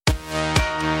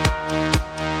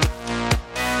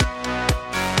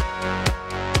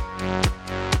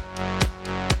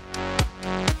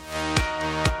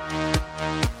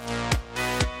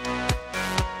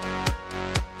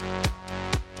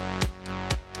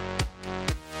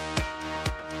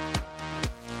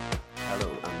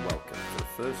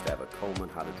first ever Coleman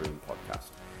Had a Dream podcast.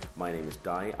 My name is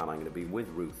Di and I'm going to be with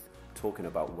Ruth talking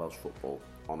about Welsh football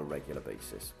on a regular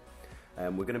basis.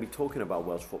 We're going to be talking about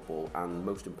Welsh football and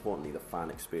most importantly the fan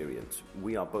experience.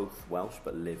 We are both Welsh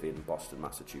but live in Boston,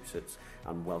 Massachusetts,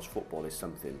 and Welsh football is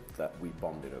something that we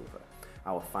bonded over.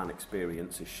 Our fan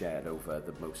experience is shared over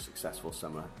the most successful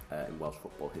summer in Welsh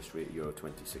football history at Euro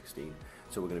 2016.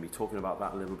 So we're going to be talking about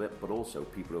that a little bit, but also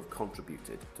people who have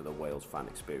contributed to the Wales fan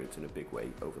experience in a big way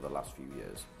over the last few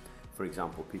years. For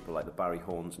example, people like the Barry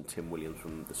Horns and Tim Williams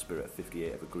from the Spirit of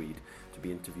 58 have agreed to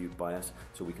be interviewed by us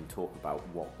so we can talk about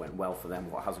what went well for them,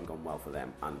 what hasn't gone well for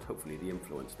them, and hopefully the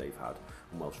influence they've had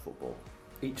on Welsh football.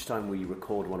 Each time we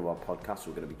record one of our podcasts,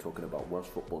 we're going to be talking about Welsh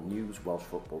football news, Welsh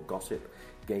football gossip,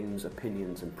 games,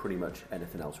 opinions, and pretty much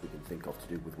anything else we can think of to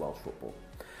do with Welsh football.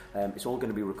 It's all going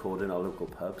to be recorded in our local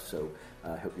pub, so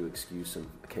I hope you excuse some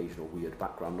occasional weird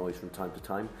background noise from time to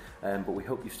time. But we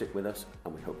hope you stick with us,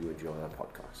 and we hope you enjoy our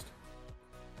podcast.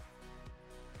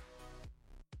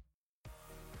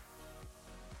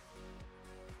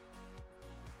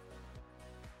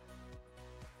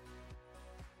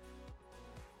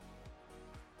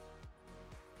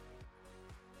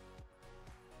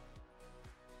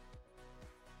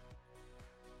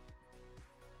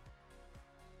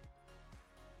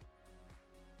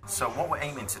 So what we're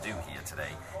aiming to do here today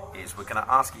is we're going to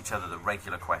ask each other the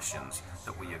regular questions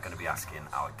that we are going to be asking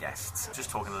our guests. Just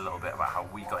talking a little bit about how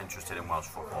we got interested in Welsh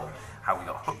football, how we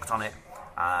got hooked on it,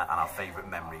 and our favourite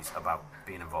memories about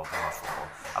being involved in Welsh football.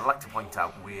 I'd like to point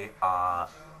out we are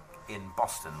in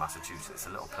Boston, Massachusetts, a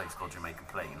little place called Jamaica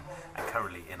Plain, and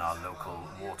currently in our local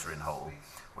watering hole,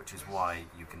 which is why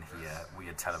you can hear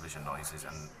weird television noises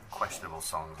and questionable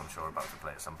songs I'm sure are about to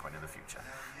play at some point in the future.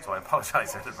 So I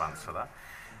apologise in advance for that.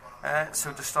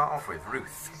 So to start off with,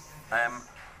 Ruth,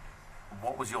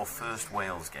 what was your first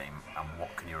Wales game and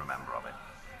what can you remember of it?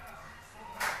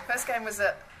 First game was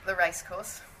at the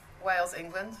racecourse,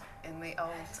 Wales-England, in the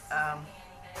old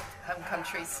Home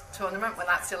Countries tournament when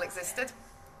that still existed.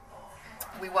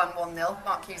 We won 1-0,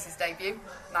 Mark Hughes' debut,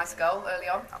 nice goal early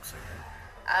on. Absolutely.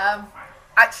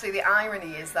 Actually, the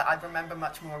irony is that I remember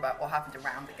much more about what happened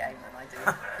around the game than I do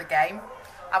the game.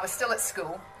 I was still at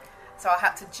school. So I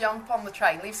had to jump on the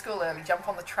train, leave school early, jump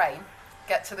on the train,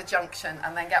 get to the junction,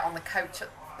 and then get on the coach,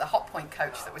 the Hot Point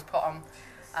coach that was put on.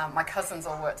 My cousins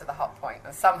all worked at the Hot Point,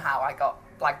 and somehow I got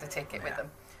blagged a ticket with them.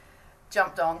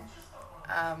 Jumped on.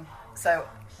 So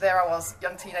there I was,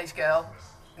 young teenage girl,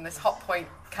 in this Hot Point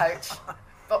coach,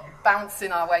 but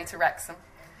bouncing our way to Wrexham.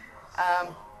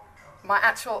 My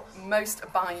actual most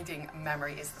abiding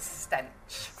memory is the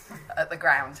stench at the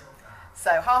ground. So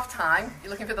half-time,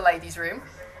 you're looking for the ladies' room.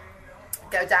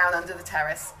 Go down under the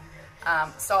terrace,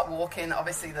 start walking.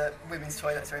 Obviously, the women's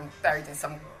toilets are buried in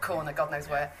some corner, God knows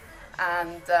where.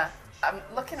 And I'm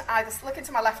looking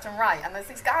to my left and right, and there's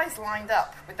these guys lined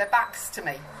up with their backs to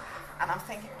me. And I'm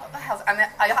thinking, what the hell? And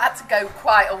I had to go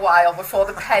quite a while before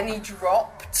the penny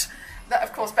dropped. That,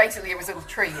 of course, basically it was a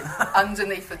latrine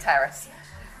underneath the terrace.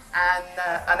 And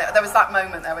there was that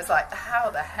moment there was like, how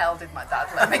the hell did my dad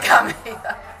let me come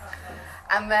here?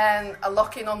 And then a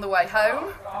lock-in on the way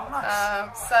home. Oh,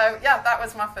 nice. So, yeah, that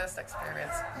was my first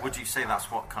experience. Would you say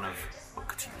that's what kind of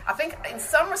hooked you? I think in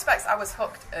some respects I was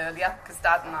hooked earlier because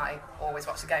Dad and I always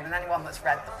watch the game, and anyone that's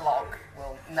read the blog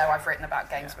will know I've written about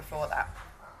games before that.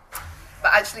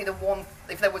 But actually,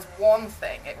 if there was one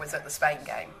thing, it was at the Spain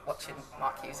game, watching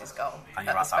Mark Hughes' goal and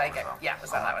at the Spain game. Well. Yeah, it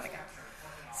was at that one again.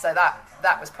 So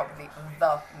that was probably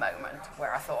the moment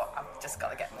where I thought, I've just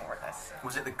got to get more of this.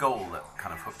 Was it the goal that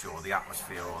kind of hooked you, or the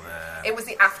atmosphere, or the... It was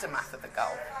the aftermath of the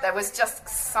goal. There was just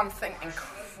something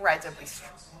incredibly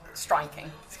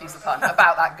striking, excuse the pun,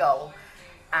 about that goal.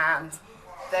 And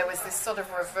there was this sort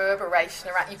of reverberation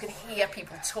around. You could hear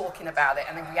people talking about it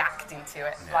and then reacting to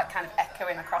it, like kind of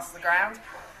echoing across the ground.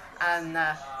 And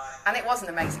it was an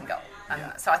amazing goal.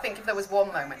 And so I think if there was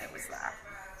one moment, it was that.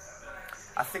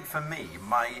 I think for me,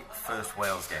 my first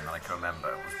Wales game that I can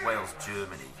remember was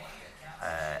Wales-Germany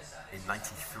in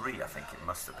 '93, I think it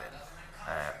must have been,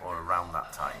 or around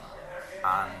that time.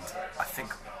 And I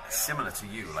think, similar to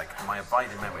you, like my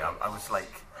abiding memory, I was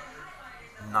like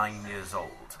 9 years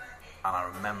old, and I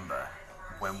remember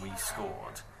when we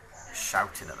scored,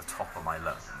 shouting at the top of my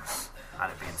lungs,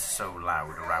 and it being so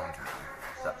loud around me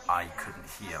that I couldn't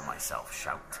hear myself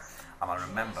shout. And I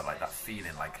remember like that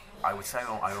feeling, like I would say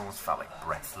I almost felt like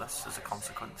breathless as a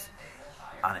consequence.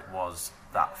 And it was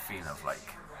that feeling of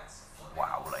like,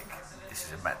 wow, like this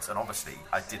is immense. And obviously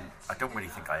I don't really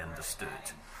think I understood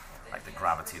like the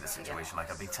gravity of the situation.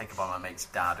 Like I'd been taken by my mate's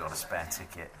dad who had a spare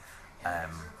ticket,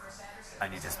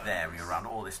 and you're just there and you're around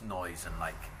all this noise and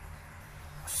like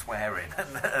swearing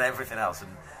and everything else,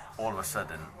 and all of a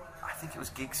sudden, I think it was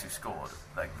Giggs who scored.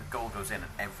 Like, the goal goes in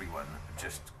and everyone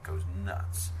just goes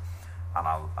nuts, and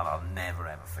I'll never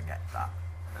ever forget that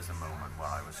as a moment where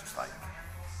I was just like,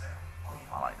 oh,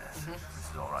 I like this. This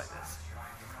is all right. This.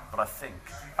 But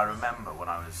I remember when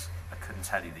I couldn't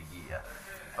tell you the year,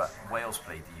 but Wales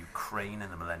played the Ukraine in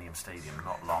the Millennium Stadium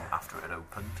not long after it had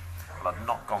opened. Well, I'd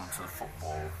not gone to the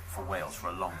football for Wales for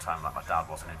a long time. Like, my dad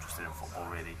wasn't interested in football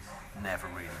really, never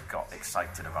really got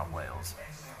excited about Wales.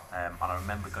 And I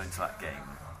remember going to that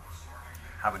game,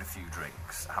 having a few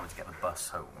drinks, having to get the bus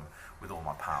home with all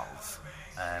my pals.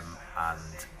 And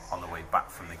on the way back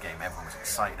from the game, everyone was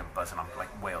excited and buzzing. I'm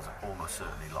like, Wales had almost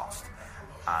certainly lost.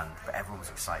 But everyone was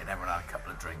excited, everyone had a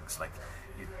couple of drinks. Like,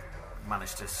 you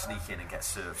managed to sneak in and get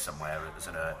served somewhere as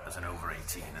an over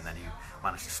 18, and then you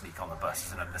managed to sneak on the bus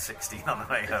as an under 16 on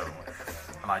the way home.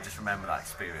 And I just remember that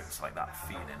experience, like that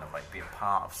feeling of like being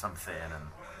part of something, and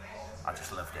I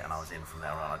just loved it, and I was in from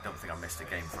there on. I don't think I missed a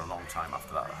game for a long time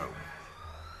after that at home,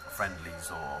 friendlies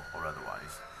or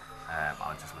otherwise.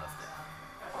 I just loved it.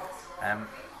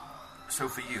 So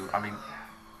for you, I mean,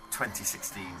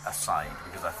 2016 aside,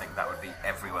 because I think that would be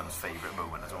everyone's favourite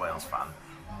moment as a Wales fan,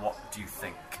 what do you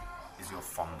think is your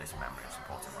fondest memory of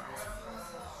supporting Wales?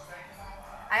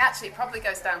 It probably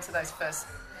goes down to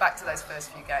back to those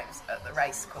first few games at the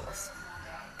race course,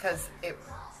 because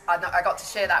I got to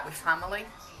share that with family.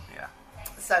 Yeah.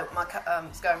 So I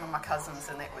was going with my cousins,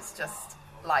 and it was just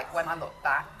like, when I look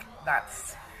back,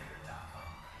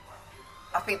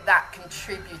 I think that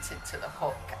contributed to the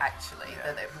hook, actually.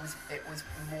 Yeah. That it was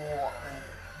more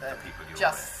than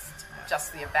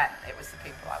just the event. It was the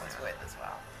people I was with as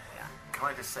well. Yeah. Can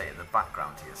I just say, in the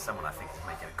background here, someone I think is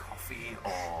making a coffee,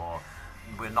 or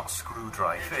we're not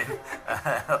screwdriving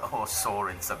or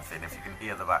sawing something. If you can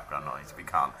hear the background noise, we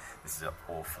can't. This is an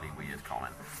awfully weird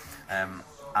comment. And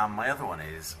my other one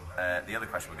is, the other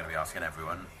question we're going to be asking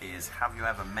everyone is, have you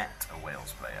ever met a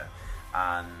Wales player?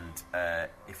 And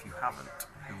if you haven't,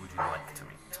 who would you like to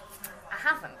meet? I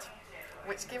haven't.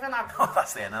 Which, given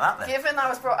that's the end of that then. Given I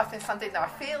was brought up in Llandudno, I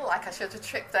feel like I should have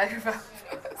tripped over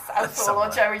Southall or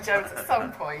Jerry Jones at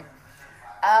some point.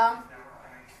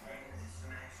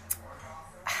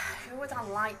 Who would I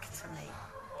like to meet?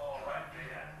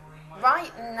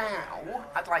 Right now,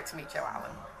 I'd like to meet Joe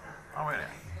Allen. Oh, really?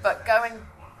 But going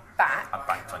back... I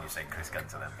banked on you saying Chris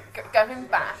Gunter then. Going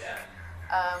back,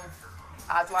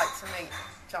 I'd like to meet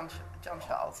John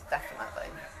Charles, definitely.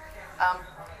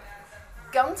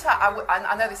 Gunter,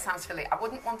 I know this sounds silly, I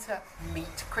wouldn't want to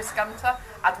meet Chris Gunter.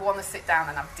 I'd want to sit down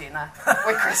and have dinner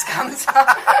with Chris Gunter.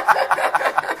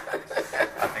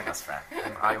 I think that's fair.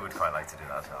 I would quite like to do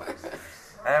that as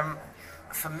well.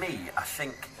 For me, I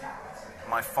think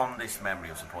my fondest memory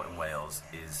of supporting Wales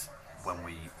is when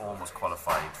we almost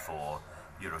qualified for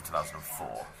Euro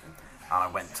 2004, and I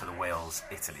went to the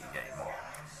Wales-Italy game.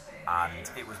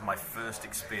 And it was my first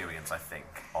experience, I think,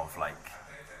 of like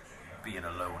being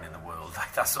alone in the world,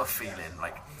 like that sort of feeling.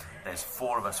 Like, there's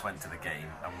 4 of us went to the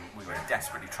game, and we were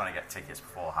desperately trying to get tickets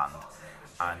beforehand,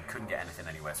 and couldn't get anything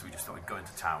anywhere. So we just thought we'd go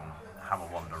into town, have a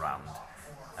wander around,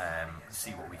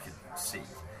 see what we could see.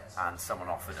 And someone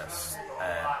offered us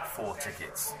 4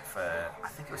 tickets for, I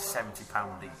think it was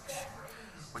 £70 each,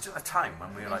 which at the time,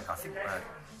 when we were like, I think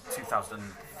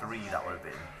 2003 that would have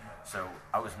been. So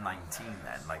I was 19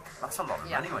 then. Like, that's a lot of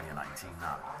money when you're 19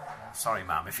 now. Sorry,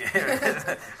 ma'am, if you hear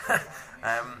it.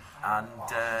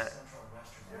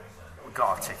 We got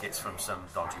our tickets from some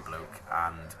dodgy bloke,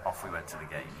 and off we went to the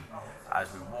game.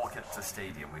 As we walk into the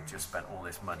stadium, we'd just spent all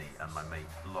this money, and my mate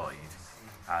Lloyd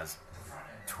has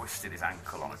twisted his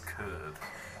ankle on a curb.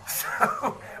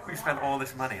 So we spent all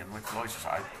this money, and Lloyd's just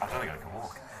like, I don't think I can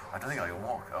walk. I don't think I can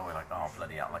walk. Oh, we're like, oh,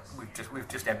 bloody hell. Like, we've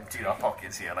just emptied our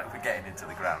pockets here. Like, we're getting into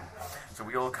the ground. So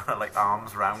we all kind of, like,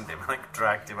 arms round him, like,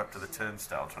 dragged him up to the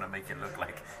turnstile, trying to make it look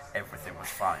like everything was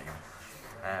fine.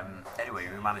 Anyway,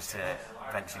 we managed to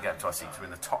eventually get to our seats. We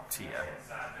were in the top tier,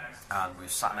 and we were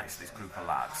sat next to this group of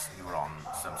lads who were on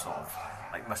some sort of,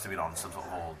 like, must have been on some sort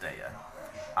of all-dayer.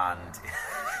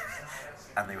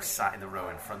 And they were sat in the row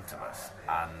in front of us,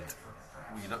 and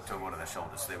we looked over one of their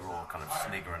shoulders, so they were all kind of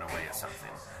sniggering away at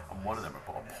something, and one of them had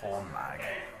put a porn mag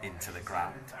into the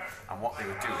ground, and what they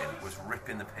were doing was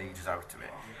ripping the pages out of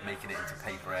it, making it into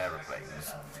paper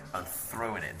aeroplanes, and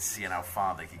throwing it and seeing how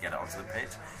far they could get it onto the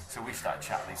pitch. So we started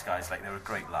chatting to these guys, like, they were a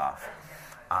great laugh,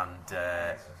 and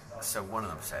so one of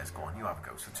them says, go on, you have a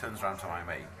go. So turns around to my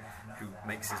mate who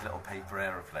makes his little paper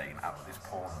aeroplane out of his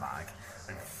porn mag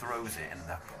and throws it, and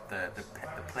the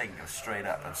plane goes straight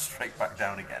up and straight back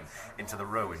down again into the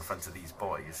row in front of these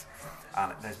boys.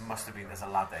 And there's a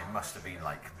lad there, he must have been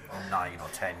like 9 or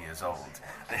 10 years old.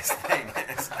 This thing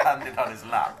is landed on his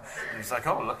lap, and he's like,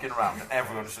 oh, looking around, and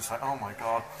everyone's just like, oh my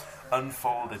god,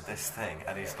 unfolded this thing,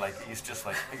 and he's just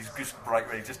bright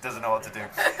red, he just doesn't know what to do,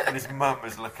 and his mum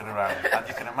is looking around, and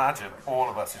you can imagine all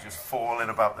of us are just falling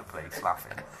about the place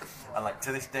laughing. And like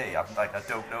to this day, I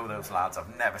don't know those lads,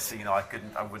 I've never seen them,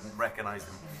 I wouldn't recognise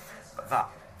them, but that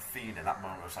feeling, that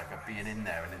moment was like being in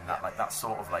there and in that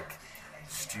sort of like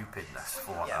stupidness,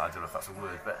 for what, I don't know if that's a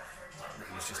word, but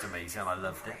it was just amazing, and I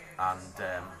loved it. And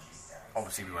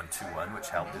obviously we won 2-1, which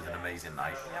helped. It was an amazing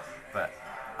night. But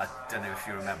I don't know if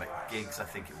you remember, Giggs, I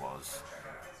think it was,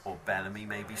 or Bellamy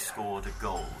maybe, scored a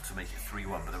goal to make it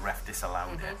 3-1, but the ref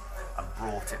disallowed it and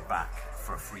brought it back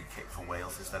for a free kick for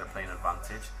Wales instead of playing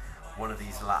advantage. One of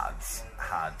these lads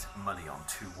had money on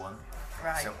 2-1.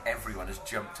 Right. So everyone has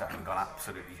jumped up and gone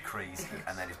absolutely crazy,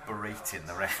 and then is berating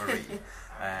the referee.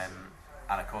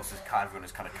 And of course, everyone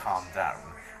has kind of calmed down,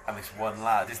 and this one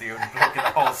lad is the only bloke in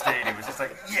the whole stadium was just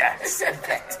like, yes,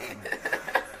 get in.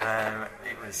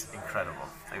 It was incredible.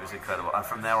 It was incredible. And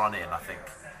from there on in, I think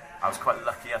I was quite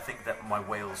lucky. I think that my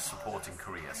Wales supporting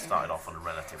career started off on a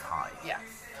relative high. Yeah.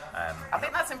 I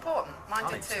think that's important.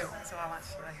 Mine did too. So I'm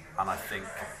actually. And I think,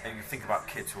 and you think about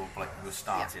kids who are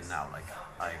starting now. Like,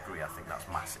 I agree. I think that's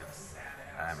massive.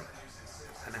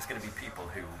 And there's going to be people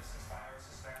who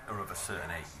are of a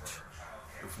certain age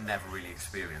who've never really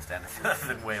experienced anything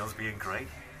other than Wales being great.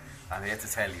 I'm here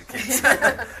to tell you, kids,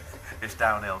 it's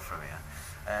downhill from here.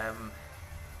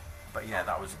 But yeah,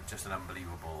 that was just an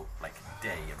unbelievable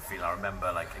day and feel. I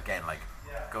remember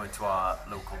going to our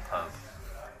local pub,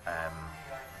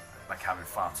 having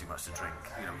far too much to drink,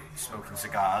 smoking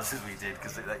cigars as we did,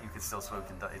 because you could still smoke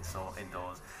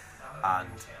indoors, and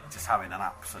just having an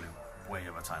absolute way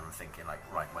of a time and thinking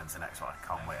right, when's the next one? I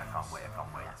can't wait.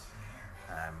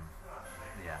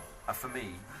 Yeah, and for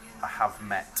me, I have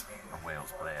met a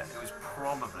Wales player who is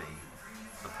probably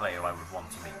the player I would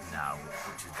want to meet now,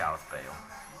 which is Gareth Bale.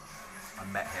 I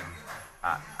met him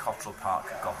at Cottrell Park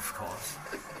Golf Course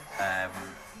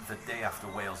the day after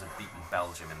Wales had beaten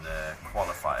Belgium in the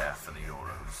qualifier for the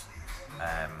Euros,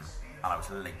 and I was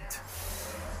late,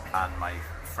 and my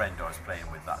friend I was playing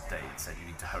with that day said, you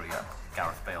need to hurry up,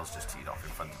 Gareth Bale's just teed off in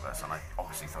front of us, and I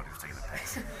obviously thought he was taking the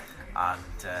piss. And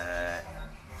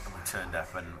we turned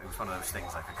up, and it was one of those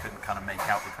things I couldn't kind of make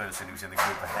out the person who was in the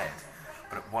group ahead,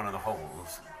 but at one of the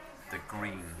holes the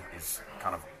green is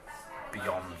kind of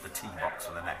beyond the tee box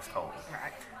for the next hole.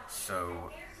 Right.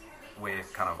 So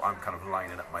I'm kind of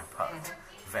lining up my putt,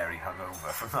 very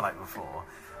hungover from the night before,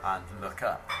 and look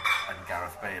up, and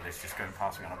Gareth Bale is just going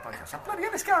past me on a bunker. I said, bloody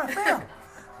hell, it's Gareth Bale!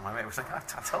 And my mate was like, I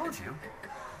told you.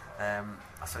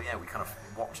 So yeah, we kind of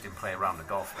watched him play around the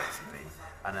golf basically,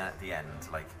 and then at the end,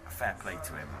 fair play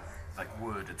to him,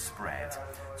 word had spread.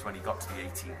 So when he got to the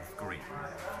 18th green,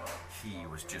 he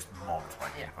was just mobbed by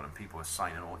people, and people were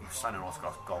signing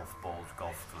autographs, golf balls,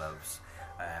 golf gloves,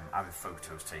 having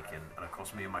photos taken, and of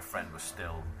course me and my friend were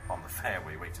still on the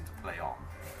fairway waiting to play on,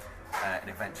 and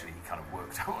eventually he kind of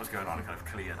worked out what was going on and kind of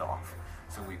cleared off.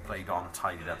 So we played on,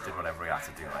 tidied up, did whatever he had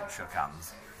to do, shook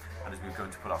hands. And as we were going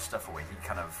to put our stuff away, he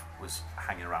kind of was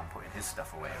hanging around putting his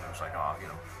stuff away, and I was like,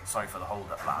 sorry for the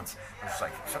hold-up, lads. I was just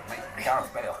like, shut me,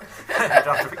 Gareth Bale.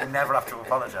 You never have to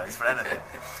apologise for anything.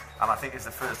 And I think it's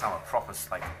the first time I proper,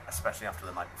 especially after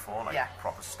the night before,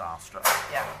 proper starstruck.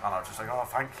 Yeah. And I was just like, oh,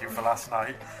 thank you for last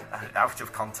night. Out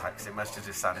of context, it must have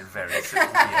just sounded very weird.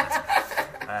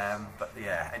 But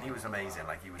yeah, and he was amazing.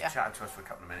 He was chatting to us for a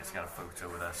couple of minutes, he had a photo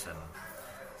with us, and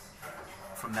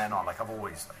from then on, I've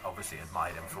always obviously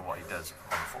admired him for what he does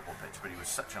on the football pitch, but he was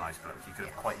such a nice bloke. He could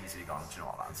have quite easily gone, do you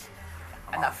know what, lads?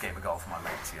 I'm on a game of golf with my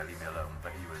mates here, leave me alone,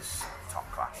 but he was top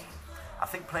class. I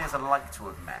think players I'd like to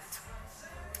have met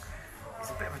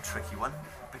is a bit of a tricky one,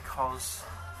 because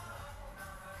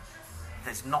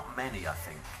there's not many, I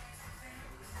think,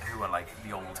 who are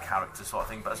the old character sort of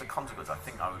thing, but as a consequence, I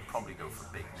think I would probably go for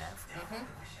Big Nev.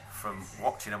 From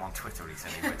watching him on Twitter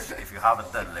recently, which, if you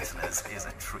haven't done, listeners, is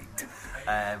a treat.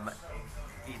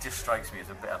 He just strikes me as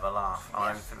a bit of a laugh, and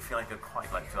I feel like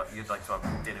you'd like to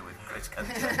have dinner with Chris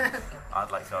Cunningham.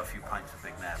 I'd like to have a few pints with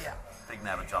Big Nev. Yeah. Big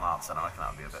Nev and John Hartson, I reckon that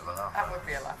would be a bit of a laugh. That would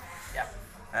be a laugh,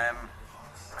 yeah.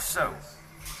 So,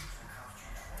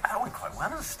 that went quite well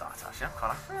at the start, actually. I'm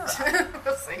quite happy with that.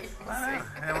 We'll see.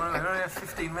 We're only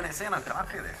 15 minutes in, I'm quite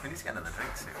happy with this. We need to get another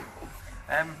drink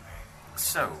soon.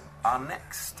 So, our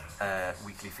next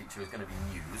weekly feature is going to be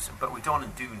news, but we don't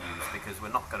want to do news because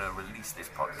we're not going to release this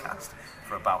podcast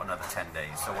for about another 10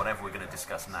 days. So whatever we're going to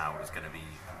discuss now is going to be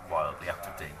wildly out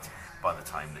of date by the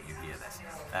time that you hear this.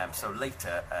 So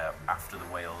later, after the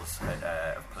Wales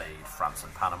have played France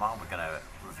and Panama, we're going to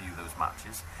review those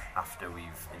matches after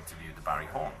we've interviewed the Barry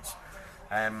Horns.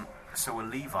 So we'll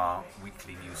leave our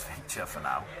weekly news feature for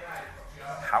now.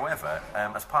 However,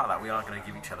 as part of that, we are going to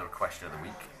give each other a question of the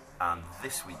week. And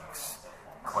this week's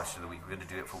question of the week, we're going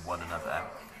to do it for one another,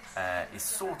 is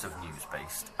sort of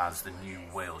news-based, as the new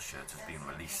Wales shirt has been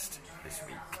released this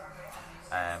week.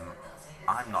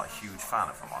 I'm not a huge fan,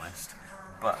 if I'm honest,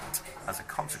 but as a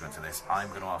consequence of this, I'm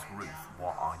going to ask Ruth,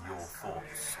 what are your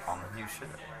thoughts on the new shirt?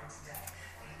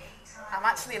 I'm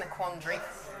actually in a quandary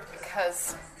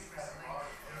because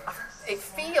it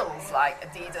feels like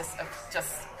Adidas have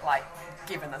just like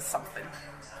given us something.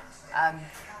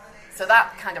 So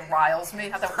that kind of riles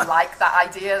me. I don't like that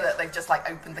idea that they've just like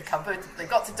opened the cupboard. They've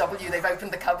got to W, they've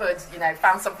opened the cupboard,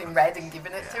 found something red and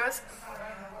given it to us.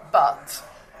 But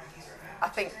I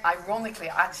think, ironically,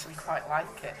 I actually quite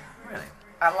like it. Really?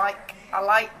 I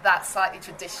like that slightly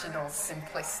traditional,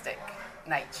 simplistic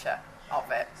nature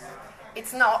of it.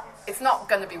 It's not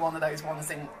going to be one of those ones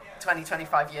in 20,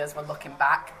 25 years we're looking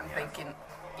back and thinking,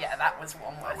 yeah, that was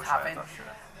one worth having.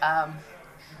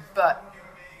 But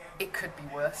it could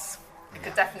be worse. It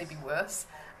could definitely be worse.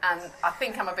 And I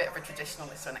think I'm a bit of a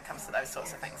traditionalist when it comes to those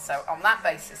sorts of things. So on that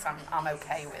basis, I'm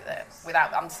okay with it.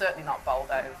 I'm certainly not bowled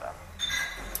over.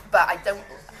 But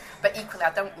equally,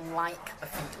 I don't like the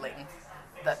feeling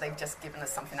that they've just given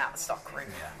us something out of the stock room,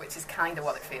 which is kind of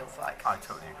what it feels like. I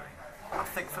totally agree. I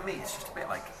think for me, it's just a bit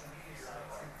like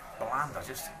bland. I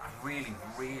really,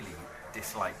 really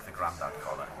dislike the Grandad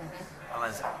collar. Mm-hmm. And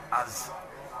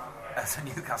as a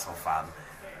Newcastle fan,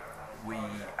 we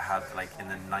had, like, in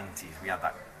the 90s, we had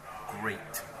that great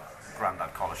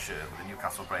Grandad collar shirt with the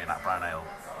Newcastle Brown Ale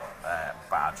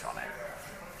badge on it.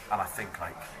 And I think,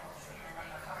 like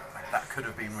that could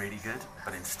have been really good,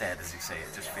 but instead, as you say,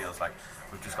 it just feels like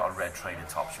we've just got a red training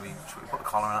top. Should we put the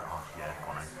collar on it? Oh, yeah,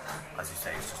 go on in. As you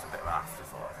say, it's just a bit of an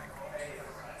afterthought, I think.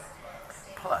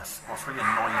 Plus, what's really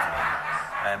annoyed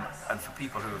me, and for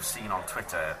people who have seen on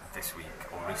Twitter this week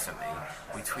or recently,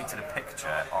 we tweeted a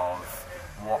picture of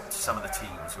what some of the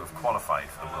teams who have qualified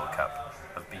for the World Cup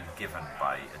have been given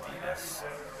by Adidas,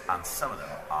 and some of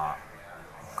them are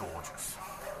gorgeous.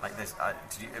 Like there's,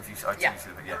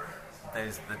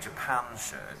 there's the Japan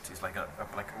shirt. It's like a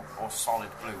solid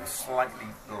blue, with slightly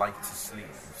lighter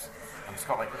sleeves, and it's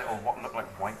got like little what look like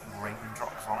white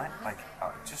raindrops on it. Like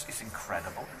it's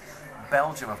incredible.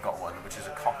 Belgium have got one, which is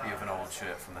a copy of an old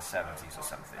shirt from the 70s or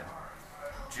something.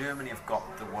 Germany have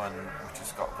got the one which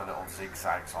has got the little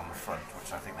zigzags on the front,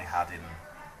 which I think they had in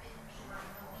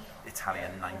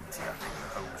Italian 90, I think, the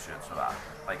home shirts for that.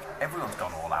 Like, everyone's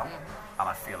gone all out, and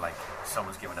I feel like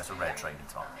someone's given us a red training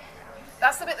top.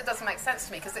 That's the bit that doesn't make sense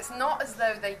to me, because it's not as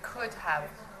though they could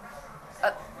have,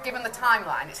 given the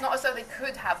timeline, it's not as though they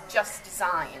could have just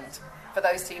designed for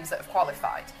those teams that have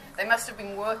qualified. They must have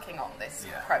been working on this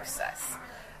process.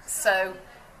 So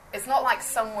it's not like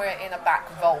somewhere in a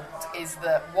back vault is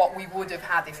what we would have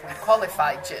had if we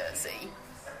qualified jersey.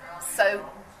 So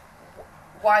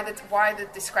why the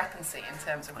discrepancy in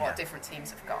terms of what different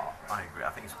teams have got? I agree. I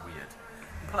think it's weird.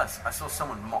 Plus, I saw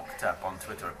someone mocked up on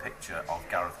Twitter a picture of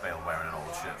Gareth Bale wearing an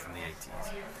old shirt from the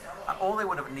 80s. And all they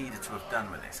would have needed to have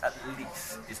done with this, at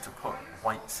least, is to put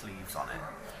white sleeves on it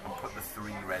and put the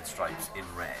 3 red stripes in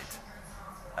red.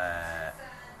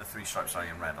 The 3 stripes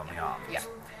in red on the arms. Yeah.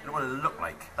 And it would have looked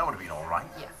like, that would have been alright.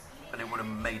 Yeah. But it would have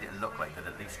made it look like they'd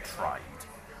at least tried.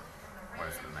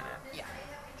 Whereas at the minute,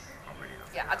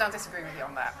 I don't disagree with you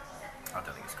on that. I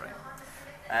don't think it's great.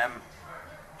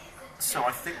 So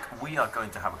I think we are going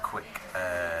to have a quick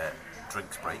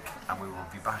drinks break, and we will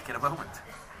be back in a moment.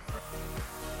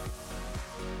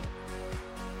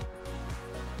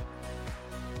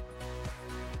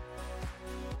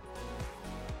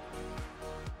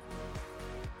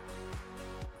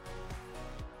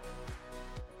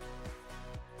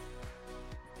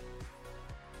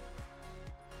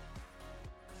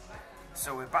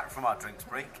 So we're back from our drinks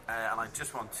break, and I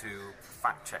just want to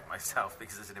fact check myself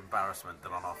because it's an embarrassment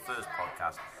that on our first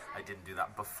podcast I didn't do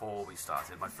that before we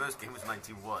started. My first game was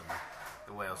 91,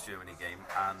 the Wales-Germany game,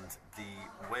 and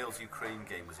the Wales-Ukraine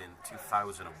game was in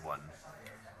 2001.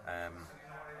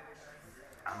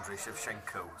 Andrei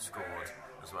Shevchenko scored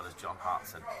as well as John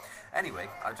Hartson. Anyway,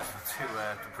 I just want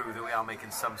to prove that we are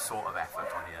making some sort of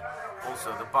effort on here.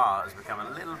 Also, the bar has become a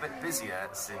little bit busier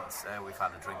since we've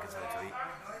had a drink or two to eat.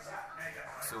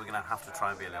 So we're going to have to try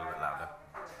and be a little bit louder.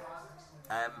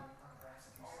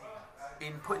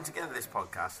 in putting together this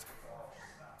podcast,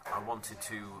 I wanted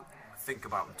to think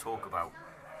about and talk about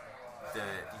the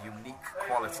unique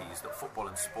qualities that football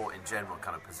and sport in general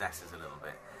kind of possesses a little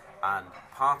bit. And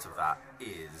part of that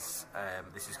is,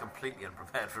 this is completely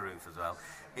unprepared for Ruth as well,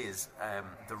 is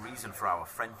the reason for our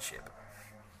friendship.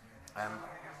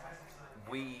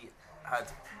 We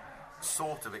had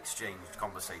sort of exchanged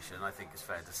conversation, I think it's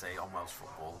fair to say, on Welsh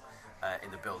football in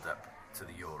the build-up to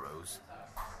the Euros.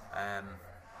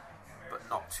 But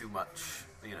not too much,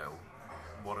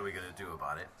 what are we going to do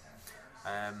about it?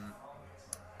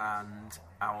 And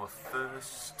our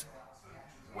first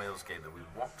Wales game that we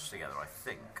watched together, I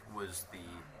think, was the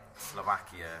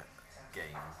Slovakia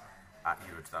game at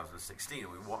Euro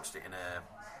 2016. We watched it in a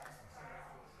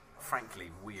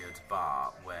frankly weird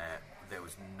bar where there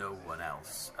was no one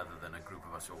else other than a group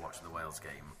of us who were watching the Wales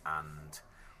game and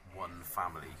one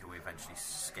family who we eventually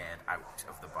scared out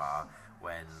of the bar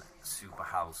when Super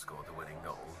Hal scored the winning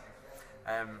goal.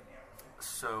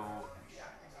 So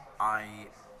I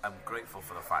am grateful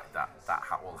for the fact that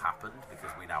all happened,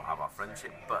 because we now have our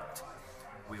friendship, but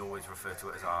we always refer to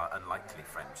it as our unlikely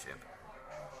friendship.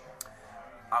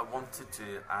 I wanted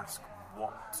to ask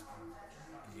what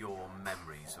your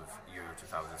memories of Euro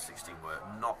 2016 were,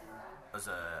 not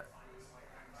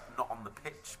on the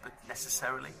pitch, but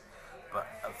necessarily, but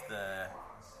of the,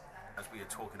 as we are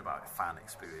talking about fan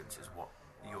experiences, what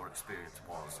your experience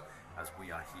was as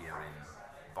we are here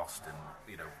in Boston,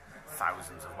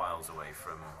 thousands of miles away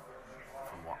from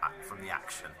the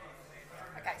action.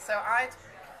 Okay, so I've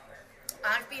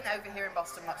been over here in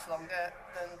Boston much longer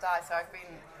than Di, so I've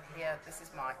been here, this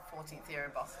is my 14th year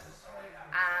in Boston,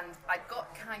 and I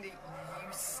got kind of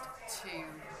used to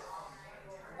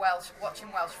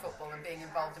watching Welsh football and being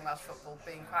involved in Welsh football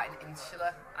being quite an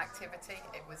insular activity.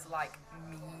 It was like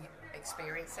me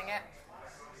experiencing it,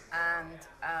 and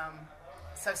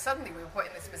so suddenly we were put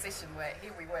in this position where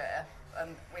here we were,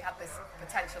 and we had this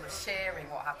potential of sharing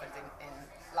what happened in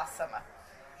last summer.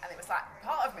 And it was like,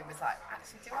 part of me was like,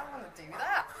 actually, do I want to do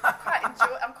that?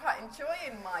 I'm quite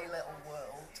enjoying my little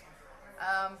world.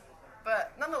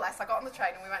 But nonetheless, I got on the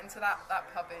train and we went into that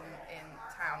pub in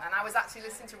town. And I was actually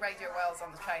listening to Radio Wales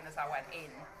on the train as I went in.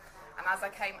 And as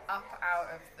I came up out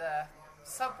of the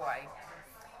subway,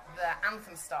 the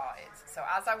anthem started. So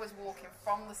as I was walking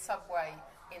from the subway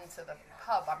into the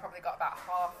pub, I probably got about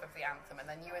half of the anthem, and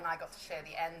then you and I got to share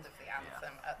the end of the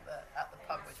anthem at the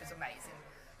pub, which was amazing.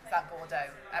 That Bordeaux,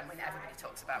 and when everybody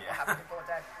talks about what happened in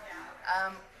Bordeaux.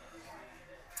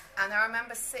 And I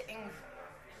remember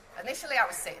initially I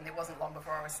was sitting, it wasn't long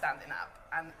before I was standing up,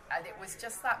 and it was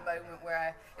just that moment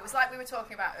where, it was like we were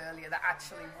talking about earlier, that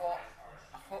actually what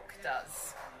Hook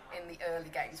does in the early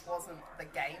games wasn't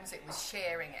the games, it was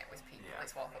sharing it with people.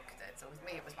 It's what Hook did. So with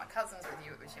me, it was my cousins, with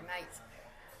you, it was your mates.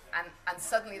 And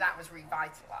suddenly that was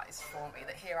revitalised for me,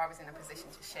 that here I was in a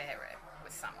position to share it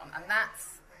with someone, and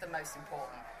that's the most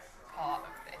important part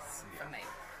of this for me.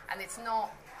 And it's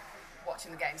not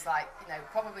watching the games, like,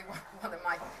 probably one of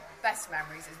my best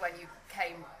memories is when you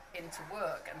came into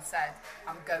work and said,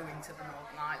 I'm going to the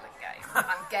Northern Ireland game,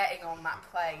 I'm getting on that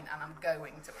plane and I'm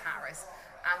going to Paris.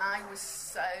 And I was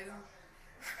so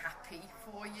happy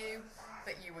for you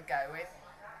that you were going.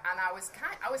 And I was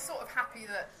sort of happy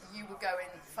that you were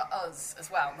going for us as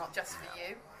well, not just for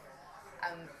you.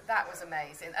 And that was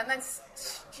amazing. And then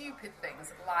stupid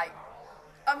things like,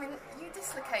 you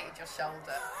dislocated your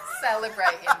shoulder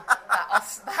celebrating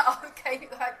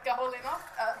that goal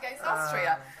against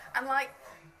Austria. And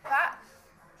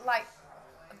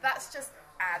that's just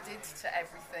added to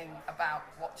everything about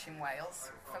watching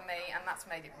Wales for me, and that's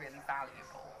made it really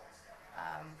valuable.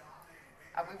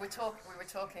 We were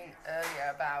talking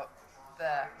earlier about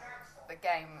the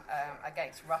game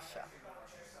against Russia,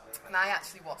 and I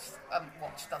actually watched,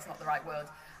 that's not the right word,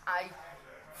 I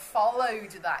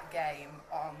followed that game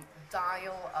on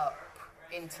dial-up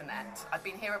internet. I'd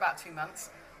been here about 2 months,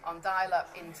 on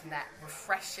dial-up internet,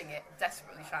 refreshing it,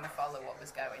 desperately trying to follow what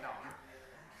was going on.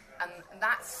 And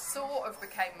that sort of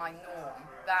became my norm,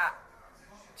 that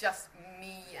just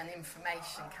me and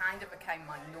information kind of became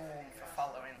my norm for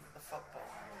following the football.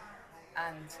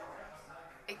 And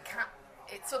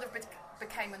it sort of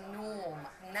became a norm.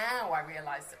 Now I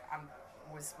realise that I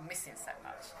was missing so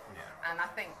much. Yeah. And I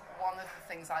think one of the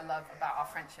things I love about our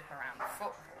friendship around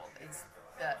football is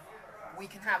that we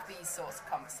can have these sorts of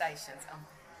conversations. And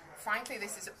frankly,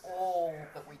 this is all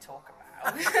that we talk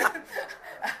about.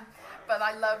 But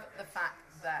I love the fact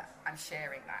that I'm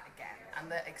sharing that again,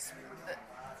 and that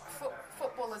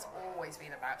football has always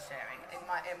been about sharing.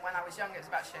 When I was younger, it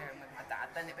was about sharing with my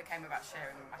dad. Then it became about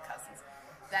sharing with my cousins.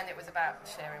 then it was about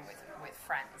sharing with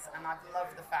friends, and I've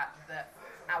loved the fact that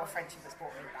our friendship has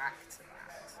brought me back to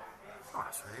that. Oh,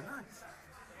 that's really nice.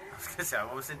 I was going to say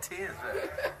I was in tears, but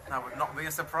that would not be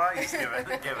a surprise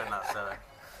given that. So.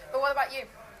 But what about you?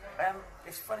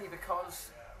 It's funny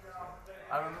because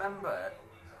I remember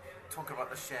talking about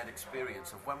the shared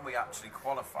experience of when we actually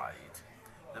qualified.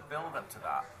 The build up to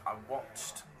that, I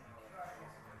watched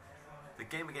the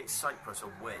game against Cyprus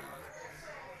away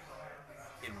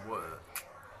in work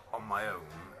on my own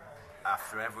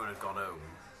after everyone had gone home,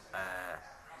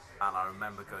 and I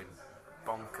remember going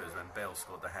bonkers when Bale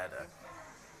scored the header,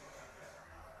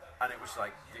 and it was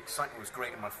like the excitement was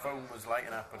great and my phone was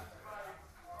lighting up,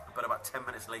 but about 10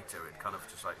 minutes later it kind of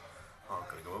just like, oh, I've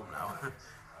got to go home now.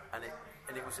 and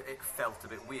it felt a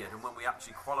bit weird. And when we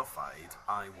actually qualified,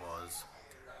 I was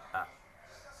at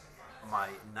my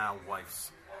now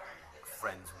wife's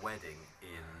friend's wedding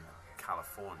in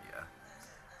California,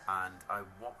 and I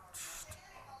watched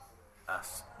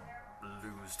us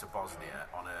lose to Bosnia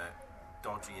on a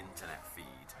dodgy internet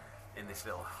feed in this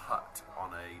little hut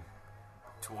on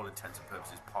a, to all intents and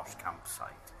purposes, posh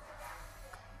campsite.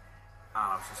 And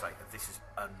I was just like, this is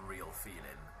unreal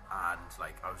feeling, and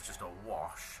like I was just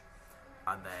awash.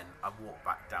 And then I walked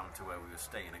back down to where we were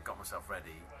staying and got myself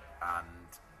ready, and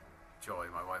Joy,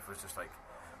 my wife, was just like,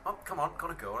 oh, come on,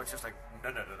 gotta go. And I was just like, no,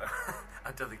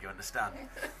 I don't think you understand.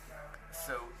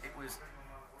 So it was,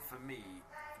 for me,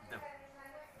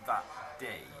 that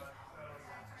day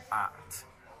at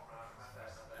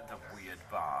the weird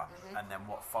bar, and then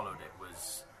what followed it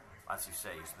was, as you say,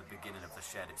 it's the beginning of the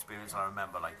shared experience. I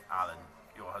remember, like, Alan,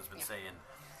 your husband, saying,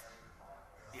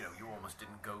 you know, you almost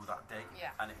didn't go that day.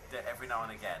 Yeah. And every now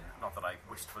and again, not that I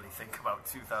wistfully think about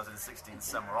 2016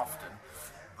 summer often,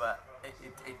 but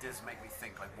it does make me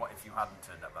think, like, what if you hadn't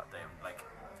turned up that day? And, like,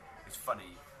 it's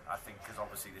funny, I think, because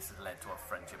obviously this has led to a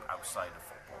friendship outside of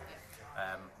football.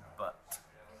 Yeah. But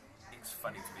it's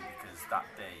funny to me because that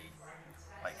day,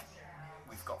 like,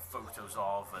 we've got photos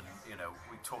of, and, you know,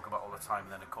 we talk about all the time,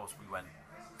 and then, of course, we went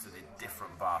to the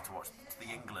different bar to watch, to the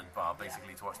England bar,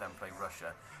 basically, to watch them play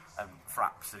Russia, and for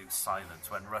absolute silence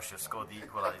when Russia scored the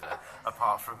equaliser,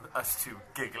 apart from us two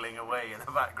giggling away in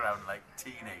the background like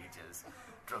teenagers,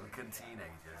 drunken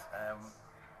teenagers.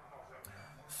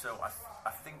 So I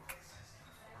think,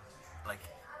 like,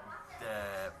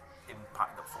 the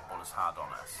impact that football has had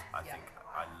on us, I think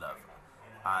I love.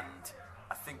 And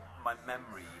I think my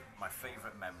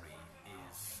favourite memory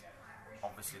is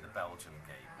obviously the Belgium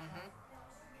game. Mm-hmm.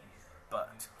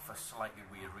 But for slightly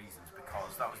weird reasons,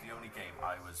 because that was the only game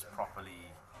I was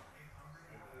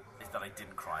that I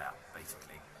didn't cry at,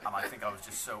 basically. And I think I was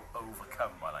just so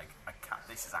overcome by, like,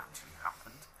 this has actually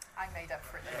happened. I made up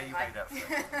for it. Yeah, you made up for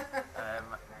it.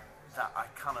 That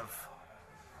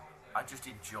I just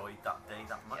enjoyed that day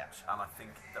that much. Yeah. And I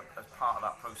think that as part of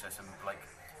that process, and, like,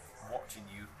 watching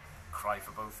you cry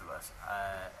for both of us,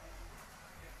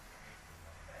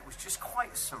 it was just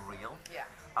quite surreal. Yeah.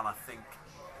 And I think,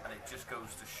 and it just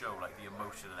goes to show, like, the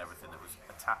emotion and everything that was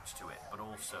attached to it, but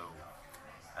also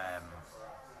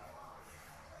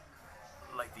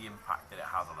like the impact that it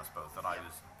had on us both. That I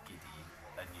was giddy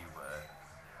and you were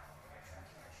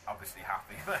obviously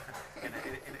happy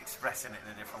in expressing it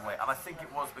in a different way. And I think it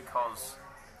was because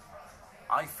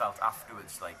I felt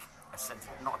afterwards, like, a sense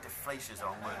of, not deflation is the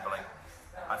wrong word, but, like,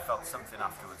 I felt something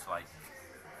afterwards, like,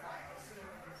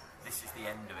 this is the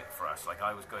end of it for us. Like,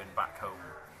 I was going back home.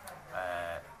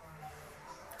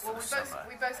 Well,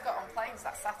 we both got on planes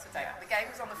that Saturday. Yeah. The game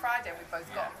was on the Friday, and we both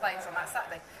got on planes on that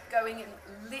Saturday, going in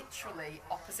literally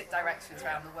opposite directions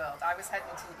around the world. I was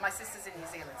heading to, my sister's in New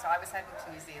Zealand, so I was heading to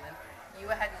New Zealand. You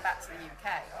were heading back to the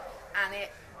UK, and it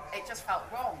just felt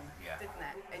wrong, didn't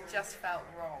it? It just felt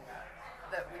wrong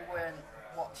that we weren't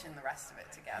watching the rest of it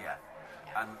together.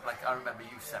 Yeah. And, like, I remember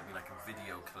you sent me, like, a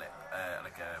video clip,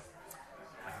 like a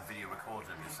video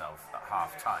recording of yourself at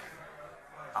half time.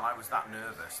 And I was that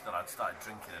nervous that I'd started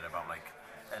drinking at about, like,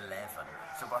 11.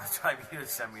 So by the time you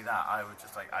had sent me that, I was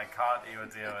just like, I can't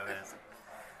even deal with this.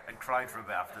 And cried for a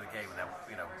bit after the game, and then,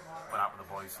 you know, went out with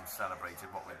the boys and celebrated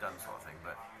what we'd done, sort of thing.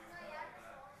 But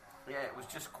yeah, it was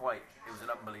just quite, it was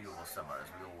an unbelievable summer,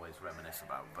 as we always reminisce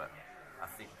about. But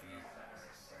I think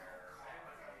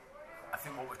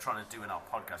what we're trying to do in our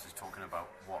podcast is talking about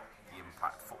what the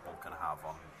impact football can have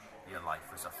on your life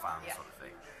as a fan, sort of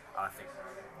thing. And I think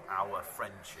our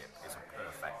friendship is a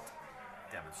perfect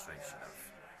demonstration of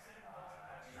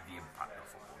the impact that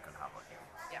football can have on you.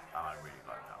 Yeah. And I really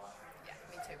like that. Yeah,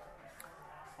 me too.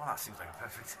 Well, that seems like a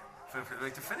perfect way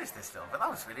to finish this still, but that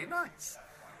was really nice.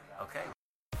 Okay.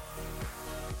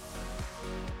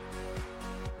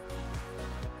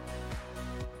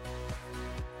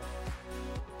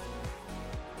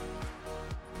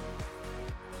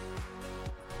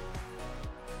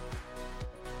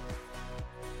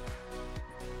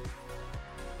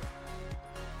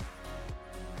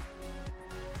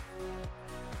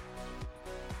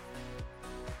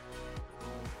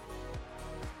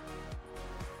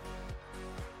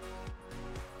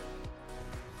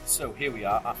 So here we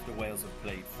are after Wales have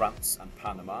played France and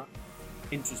Panama.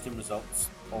 Interesting results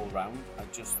all round. I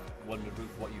just wondered,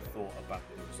 Ruth, what you thought about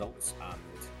the results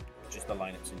and just the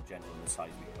lineups in general and the size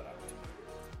we put out.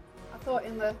 I thought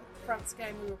in the France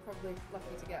game we were probably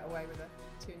lucky to get away with a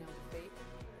 2-0 defeat.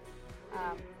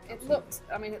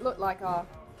 It looked like our,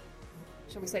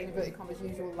 shall we say, inverted commas,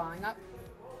 usual lineup,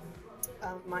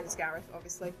 minus Gareth,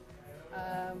 obviously.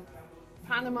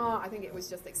 Panama, I think it was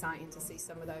just exciting to see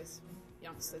some of those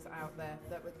youngsters out there.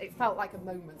 It felt like a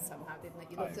moment somehow, didn't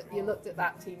it? You looked at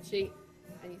that team sheet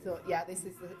and you thought, yeah, this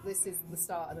is the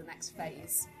start of the next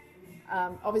phase.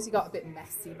 Obviously got a bit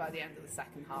messy by the end of the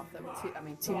second half. There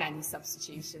were too many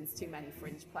substitutions, too many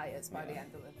fringe players by the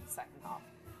end of the second half.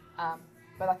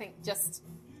 But I think just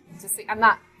to see, and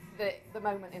that the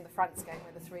moment in the France game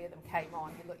where the three of them came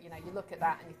on, you look at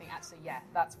that and you think, actually, yeah,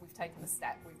 we've taken a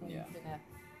step, we've moved in a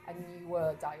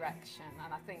newer direction.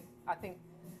 And I think,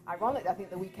 ironically, I think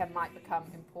the weekend might become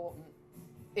important.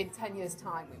 In 10 years'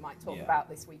 time, we might talk about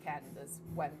this weekend as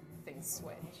when things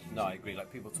switch. No, I agree.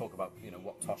 Like, people talk about,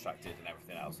 what Toshak did and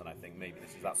everything else, and I think maybe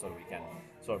this is that sort of weekend.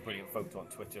 Saw a brilliant photo on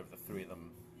Twitter of the three of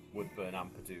them, Woodburn,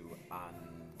 Ampadu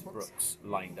and Brooks,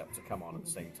 lined up to come on at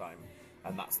the same time.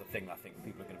 And that's the thing I think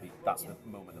people are going to be, that's the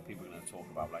moment that people are going to talk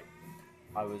about. Like,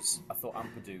 I thought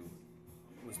Ampadu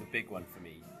was the big one for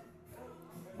me.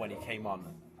 When he came on,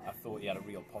 I thought he had a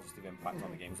real positive impact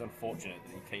on the game. It was unfortunate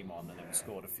that he came on and then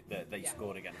they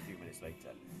scored again a few minutes later.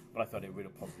 But I thought he had a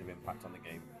real positive impact on the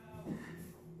game.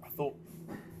 I thought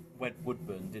when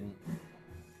Woodburn didn't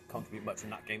contribute much in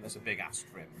that game, that's a big ask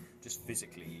for him. Just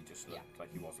physically, he just looked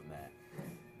like he wasn't there.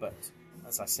 But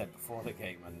as I said before the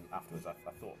game and afterwards, I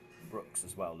thought Brooks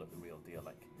as well looked the real deal.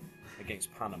 Like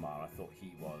against Panama, I thought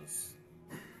he was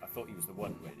the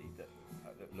one really that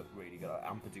looked really good.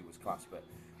 Ampadu was class, but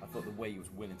I thought the way he was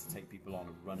willing to take people on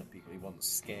and run at people, he wasn't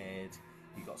scared.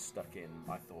 He got stuck in.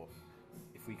 I thought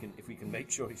if we can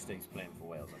make sure he stays playing for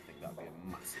Wales, I think that'd be a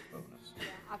massive bonus. Yeah,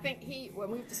 I think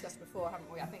we've discussed before,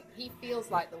 haven't we? I think he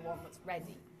feels like the one that's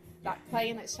ready. That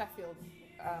playing at Sheffield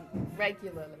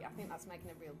regularly, I think that's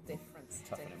making a real difference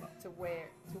to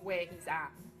where he's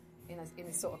at in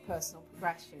his sort of personal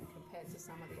progression compared to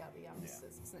some of the other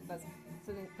youngsters. So there's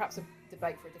perhaps a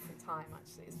debate for a different time.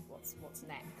 Actually, is what's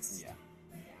next.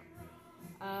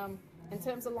 Yeah. In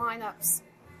terms of lineups,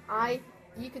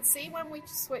 you could see when we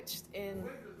switched in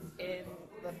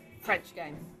the French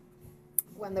game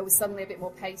when there was suddenly a bit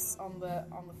more pace on the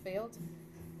field,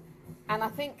 and I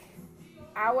think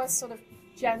our sort of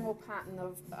general pattern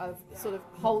of sort of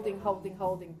holding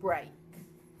break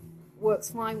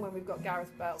works fine when we've got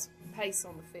Gareth Bale's pace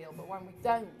on the field, but when we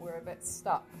don't, we're a bit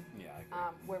stuck. Yeah, I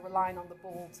agree. We're relying on the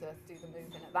ball to do the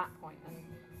moving at that point, and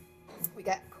we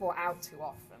get caught out too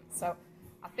often. So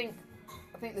I think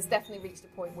there's definitely reached a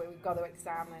point where we've got to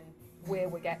examine where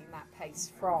we're getting that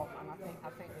pace from, and I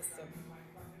think there's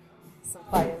some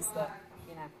players that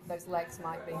those legs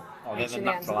might be reaching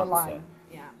the end of the line.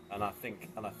 Yeah, and I think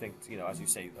as you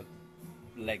say,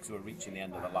 legs were reaching the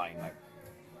end of the line. Like,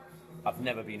 I've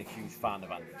never been a huge fan of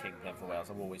Andy King playing for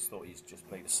Wales. I've always thought he's just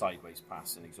played a sideways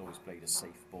pass and he's always played a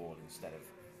safe ball instead of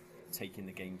taking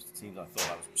the games to teams. I thought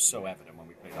that was so evident when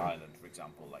we played Ireland, for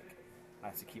example. Like, I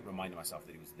had to keep reminding myself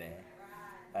that he was there.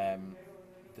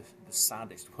 The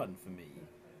saddest one for me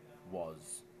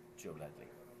was Joe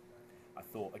Ledley. I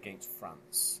thought against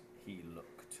France he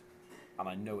looked, and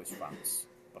I know it's France,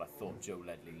 but I thought Joe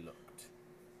Ledley looked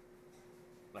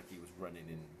like he was running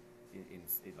in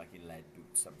lead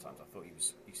boots sometimes. I thought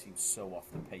he seemed so off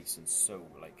the pace and so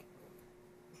like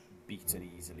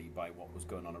beaten easily by what was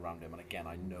going on around him. And again,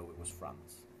 I know it was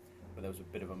France, but there was a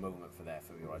bit of a moment for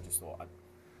me where I just thought,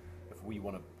 if we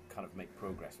want to kind of make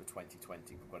progress for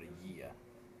 2020, we've got a year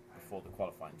before the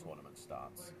qualifying tournament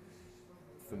starts.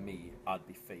 For me, I'd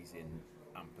be phasing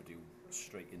Ampadu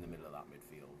straight in the middle of that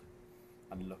midfield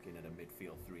and looking at a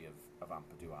midfield three of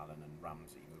Ampadu, Allen and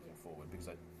Ramsey moving forward, because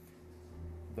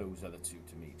those other two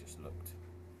to me just looked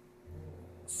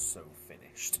so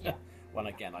finished. Yeah. Well,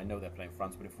 again, I know they're playing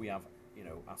France, but if we have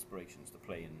aspirations to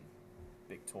play in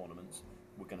big tournaments,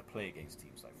 we're going to play against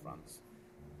teams like France,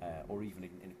 or even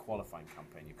in a qualifying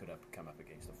campaign, you could have come up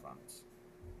against the France.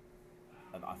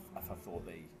 And I thought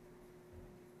they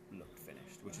looked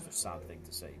finished, which is a sad thing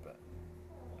to say, but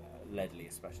Ledley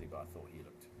especially. But I thought he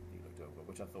looked over,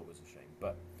 which I thought was a shame.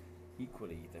 But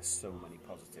equally, there's so many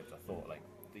positives. I thought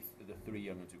the three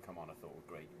young ones who come on, I thought were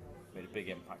great, made a big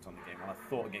impact on the game. And I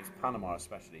thought against Panama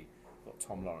especially, I thought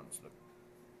Tom Lawrence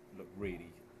looked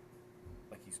really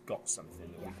like he's got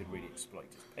something that we could really exploit.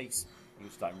 His pace, he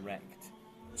was direct,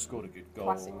 scored a good goal.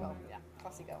 Classic goal, yeah,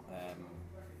 classic goal.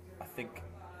 I think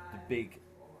the big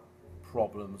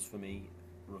problems for me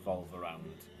revolve around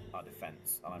our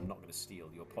defence, and I'm not going to steal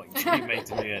your point you made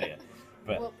to me earlier,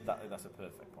 but Well, that's a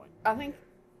perfect point. I think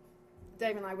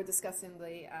Dave and I were discussing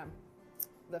the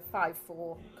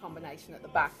 5-4 combination at the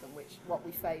back and what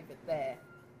we favoured there.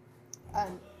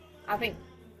 And I think,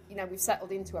 we've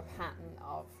settled into a pattern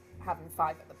of having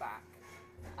 5 at the back.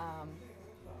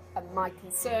 And my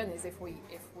concern is if we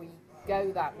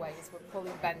go that way, is we're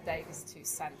pulling Ben Davies too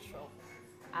central.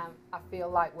 And I feel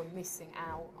like we're missing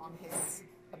out on his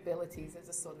abilities as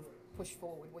a sort of push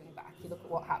forward wing back. You look at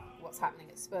what's happening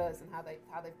at Spurs and how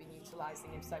they've been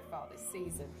utilising him so far this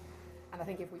season. And I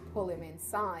think if we pull him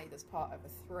inside as part of a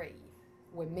 3,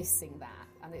 we're missing that.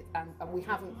 And we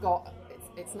haven't got.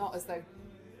 It's not as though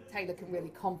Taylor can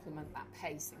really complement that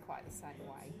pace in quite the same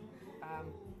way.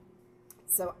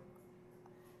 So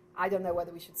I don't know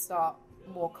whether we should start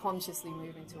more consciously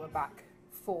moving to a back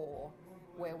 4,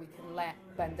 where we can let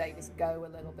Ben Davies go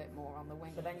a little bit more on the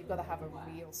wing, but then you've got to have a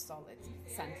real solid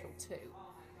central 2.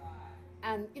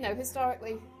 And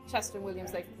historically, Chester and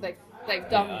Williams they've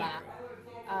done that.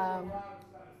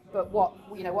 But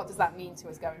what does that mean to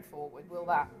us going forward? Will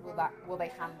they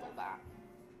handle that?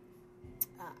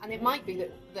 And it might be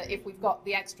that if we've got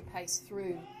the extra pace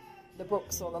through the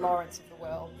Brooks or the Lawrence of the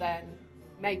world, then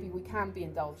maybe we can be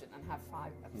indulgent and have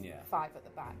 5 at the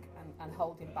back and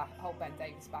hold Ben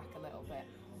Davies back a little bit.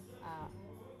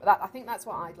 But I think that's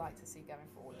what I'd like to see going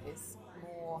forward, is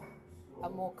a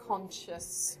more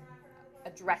conscious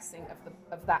addressing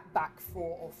of that back 4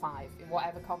 or 5 in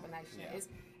whatever combination it is,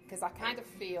 because I kind of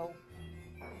feel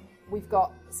we've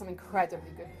got some incredibly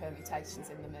good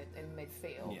permutations in the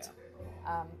midfield,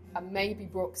 and maybe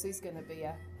Brooks is going to be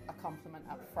a complement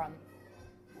up front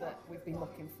that we've been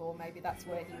looking for. Maybe that's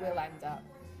where he will end up.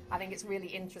 I think it's really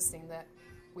interesting that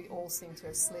we all seem to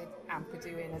have slid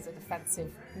Ampadu in as a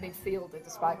defensive midfielder,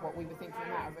 despite what we were thinking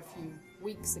out of a few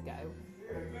weeks ago.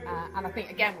 And I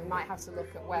think, again, we might have to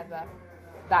look at whether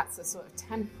that's a sort of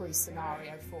temporary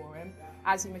scenario for him.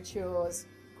 As he matures,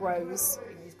 grows,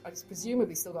 he's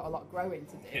presumably still got a lot of growing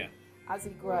to do. Yeah. As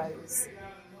he grows,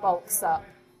 bulks up,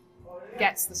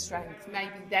 gets the strength,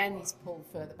 maybe then he's pulled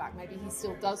further back. Maybe he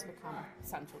still does become a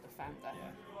central defender.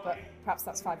 Yeah. But perhaps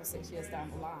that's 5 or 6 years down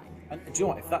the line. And do you know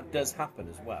what? If that does happen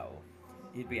as well,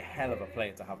 he'd be a hell of a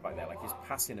player to have back there. Like his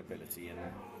passing ability and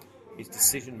his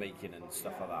decision making and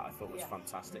stuff like that, I thought was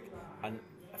fantastic. And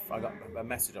I got a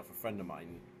message off a friend of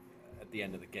mine at the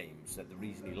end of the game, said the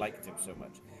reason he liked him so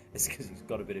much is because he's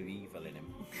got a bit of evil in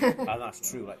him. And that's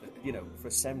true. Like, for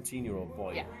a 17-year-old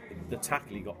boy, the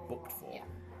tackle he got booked for,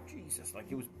 Jesus, like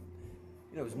he was.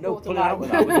 There was no pulling out with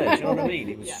that, was there? Do you know what I mean?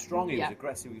 He was strong, he was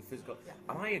aggressive, he was physical. Yeah.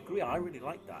 And I agree, I really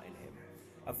like that in him.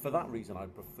 And for that reason,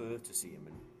 I'd prefer to see him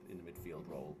in the midfield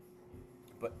role.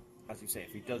 But, as you say,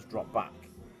 if he does drop back,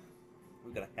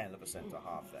 we've got a hell of a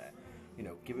centre-half there.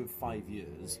 Give him 5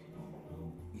 years,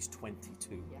 he's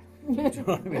 22. Yeah. Do you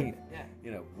know what I mean?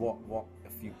 Yeah. What a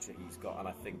future he's got. And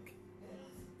I think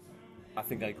I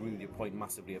agree with your point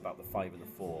massively about the 5 and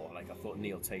the 4. Like, I thought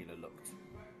Neil Taylor looked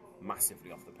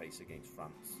massively off the pace against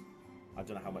France. I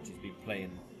don't know how much he's been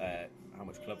playing, how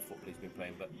much club football he's been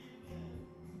playing, but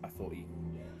I thought he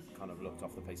kind of looked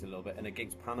off the pace a little bit. And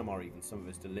against Panama, even some of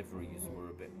his deliveries were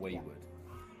a bit wayward.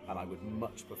 And I would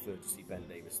much prefer to see Ben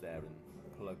Davies there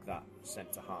and plug that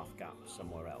centre-half gap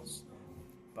somewhere else.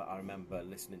 But I remember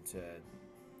listening to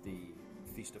the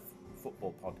Feast of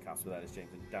Football podcast with Ellis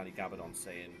James and Danny Gabardon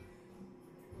saying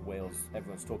Wales,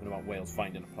 everyone's talking about Wales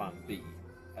finding a plan B.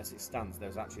 As it stands,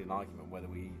 there's actually an argument whether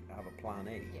we have a plan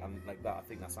A, and like that, I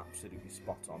think that's absolutely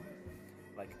spot on.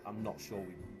 Like, I'm not sure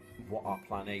what our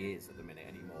plan A is at the minute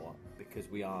anymore, because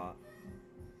we are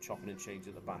chopping and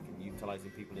changing at the back and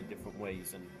utilising people in different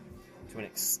ways, and to an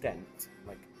extent,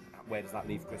 like, where does that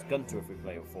leave Chris Gunter if we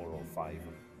play a 4 or 5?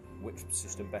 And which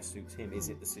system best suits him? Is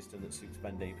it the system that suits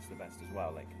Ben Davies the best as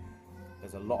well? Like,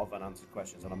 there's a lot of unanswered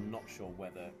questions, and I'm not sure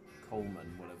whether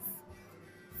Coleman will have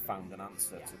found an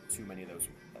answer to too many of those,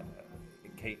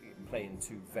 playing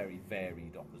two very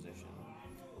varied opposition,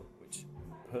 which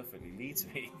perfectly leads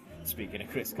me, speaking of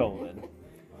Chris Coleman,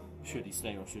 should he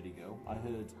stay or should he go? I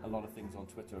heard a lot of things on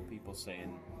Twitter of people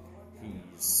saying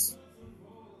he's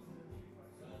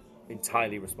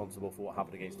entirely responsible for what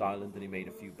happened against Ireland, and he made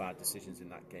a few bad decisions in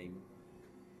that game.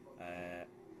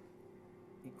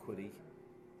 Equally,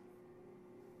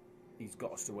 he's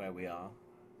got us to where we are.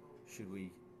 Should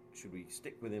we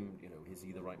stick with him? Is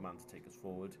he the right man to take us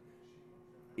forward?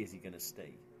 Is he going to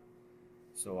stay?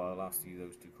 So I'll ask you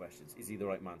those two questions. Is he the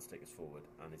right man to take us forward,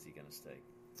 and is he going to stay?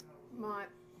 My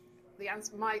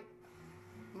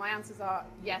answers are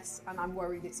yes, and I'm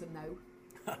worried it's a no.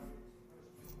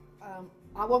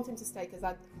 I want him to stay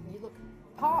because you look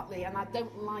partly, and I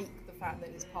don't like the fact that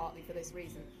it's partly for this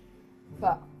reason,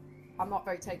 but I'm not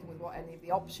very taken with what any of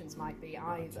the options might be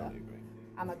either. I totally agree.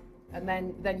 And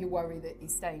then you worry that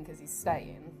he's staying because he's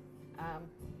staying.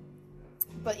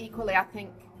 But equally, I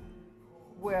think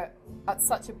we're at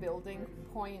such a building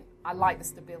point. I like the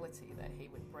stability that he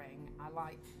would bring.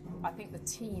 I think the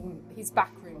team, his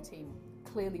backroom team,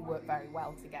 clearly work very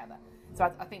well together.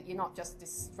 So I think you're not just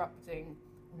disrupting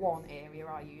one area,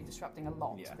 are you? You're disrupting a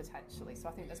lot, potentially. So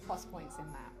I think there's plus points in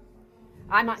that.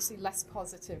 I'm actually less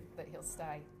positive that he'll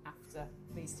stay after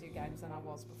these 2 games than I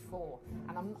was before.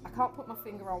 And I can't put my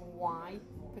finger on why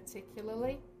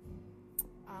particularly.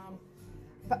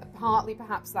 But partly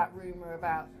perhaps that rumour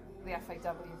about the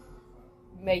FAW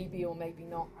maybe or maybe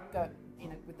not go,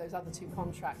 with those other 2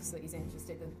 contracts that he's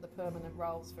interested in, the permanent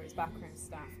roles for his backroom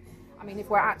staff. I mean, if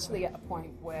we're actually at a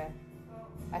point where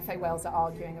FA Wales are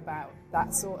arguing about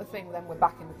that sort of thing, then we're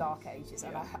back in the dark ages.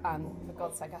 And for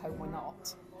God's sake, I hope we're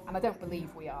not. And I don't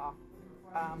believe we are.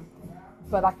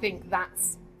 But I think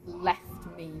that's left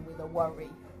me with a worry,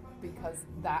 because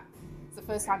it's the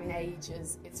first time in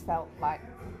ages it's felt like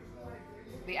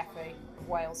the FA of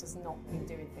Wales has not been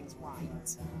doing things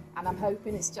right. And I'm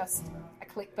hoping it's just a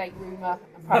clickbait rumour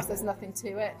and perhaps there's nothing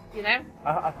to it,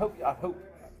 I hope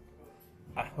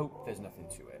there's nothing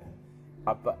to it.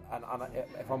 But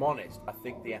if I'm honest, I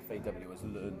think the FAW has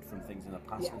learned from things in the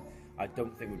past. Yeah. I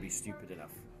don't think we'd be stupid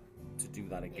enough to do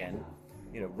that again.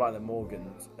 Ryder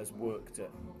Morgan has worked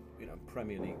at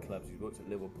Premier League clubs. He's worked at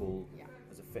Liverpool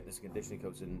as a fitness and conditioning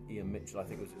coach, and Ian Mitchell, I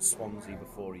think, was at Swansea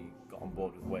before he got on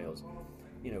board with Wales.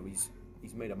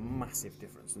 He's made a massive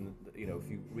difference. And if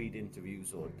you read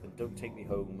interviews or Don't Take Me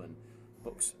Home and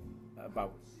books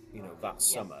about that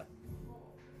summer,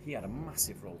 he had a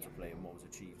massive role to play in what was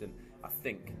achieved. And I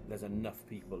think there's enough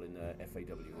people in the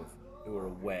FAW who are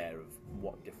aware of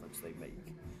what difference they make.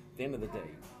 At the end of the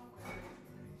day,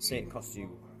 say it costs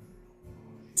you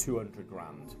 200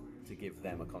 grand to give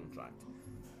them a contract,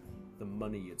 the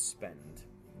money you'd spend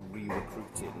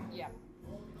re-recruiting,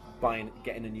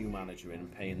 getting a new manager in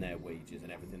and paying their wages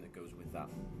and everything that goes with that,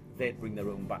 they'd bring their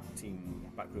own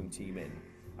backroom team in.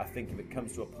 I think if it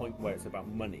comes to a point where it's about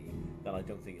money, then I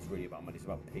don't think it's really about money. It's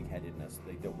about pig-headedness.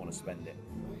 They don't want to spend it,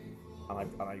 and I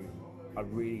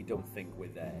really don't think we're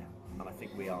there. And I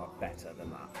think we are better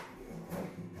than that.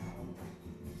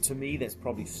 To me, there's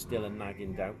probably still a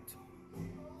nagging doubt.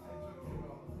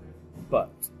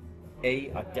 But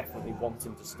I definitely want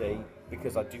him to stay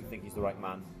because I do think he's the right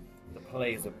man. The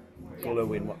players are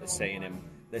glowing what they're saying him.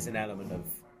 There's an element of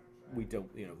we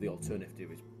don't, the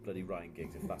alternative is bloody Ryan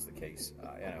Giggs. If that's the case,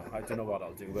 I don't know what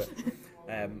I'll do, but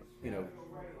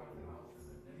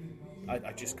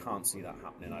I just can't see that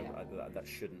happening. That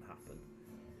shouldn't happen.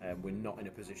 We're not in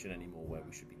a position anymore where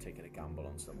we should be taking a gamble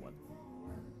on someone.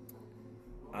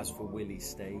 As for will he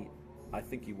stay, I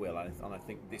think he will, and I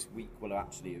think this week will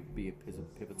actually be a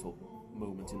pivotal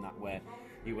moment in that, where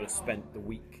he will have spent the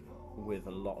week with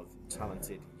a lot of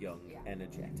talented, young,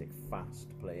 energetic, fast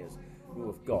players who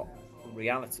have got, in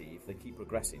reality, if they keep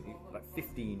progressing, like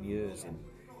 15 years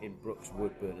in Brooks,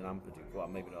 Woodburn and Ampadu. Well,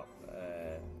 maybe not,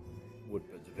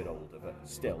 Woodburn's a bit older, but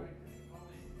still,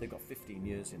 they've got 15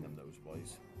 years in them, those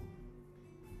boys.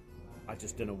 I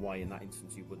just don't know why in that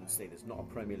instance he wouldn't stay. There's not a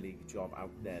Premier League job out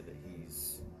there that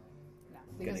he's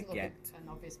going to get. An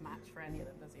obvious match for any of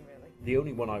them, does he really? The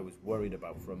only one I was worried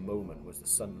about for a moment was the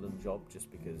Sunderland job, just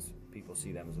because people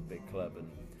see them as a big club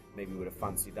and maybe would have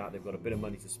fancied that. They've got a bit of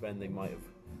money to spend. They might have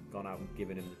gone out and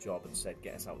given him the job and said,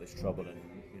 get us out of this trouble and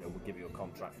we'll give you a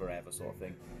contract forever, sort of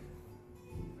thing.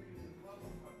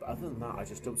 But other than that, I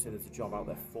just don't see there's a job out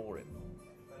there for him.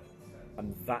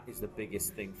 And that is the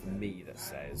biggest thing for me that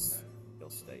says he'll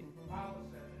stay.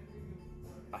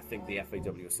 I think the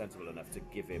FAW is sensible enough to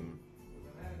give him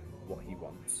what he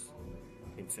wants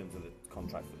in terms of the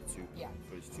contract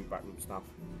for his 2 backroom staff.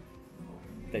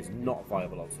 There's not a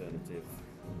viable alternative.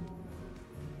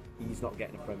 He's not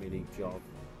getting a Premier League job.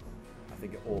 I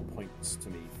think it all points to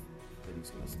me that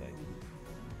he's going to stay.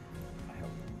 I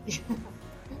hope. I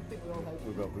think we all hope.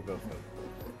 We both hope.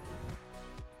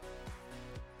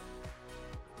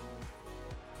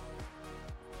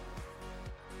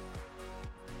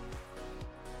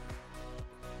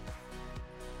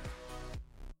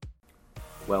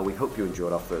 Well, we hope you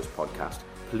enjoyed our first podcast.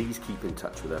 Please keep in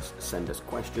touch with us. Send us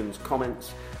questions,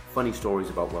 comments, funny stories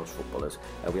about Welsh footballers.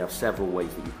 We have several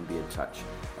ways that you can be in touch.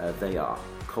 They are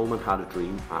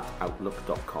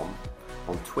colemanhadadream@outlook.com,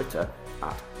 on Twitter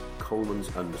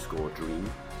 @Colemans_dream,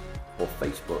 or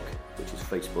Facebook, which is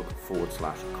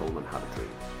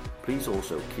Facebook.com/Colemanhadadream. Please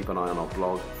also keep an eye on our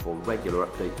blog for regular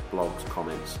updates, blogs,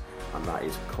 comments, and that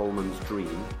is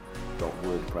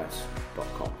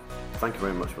coleman'sdream.wordpress.com. Thank you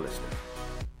very much for listening.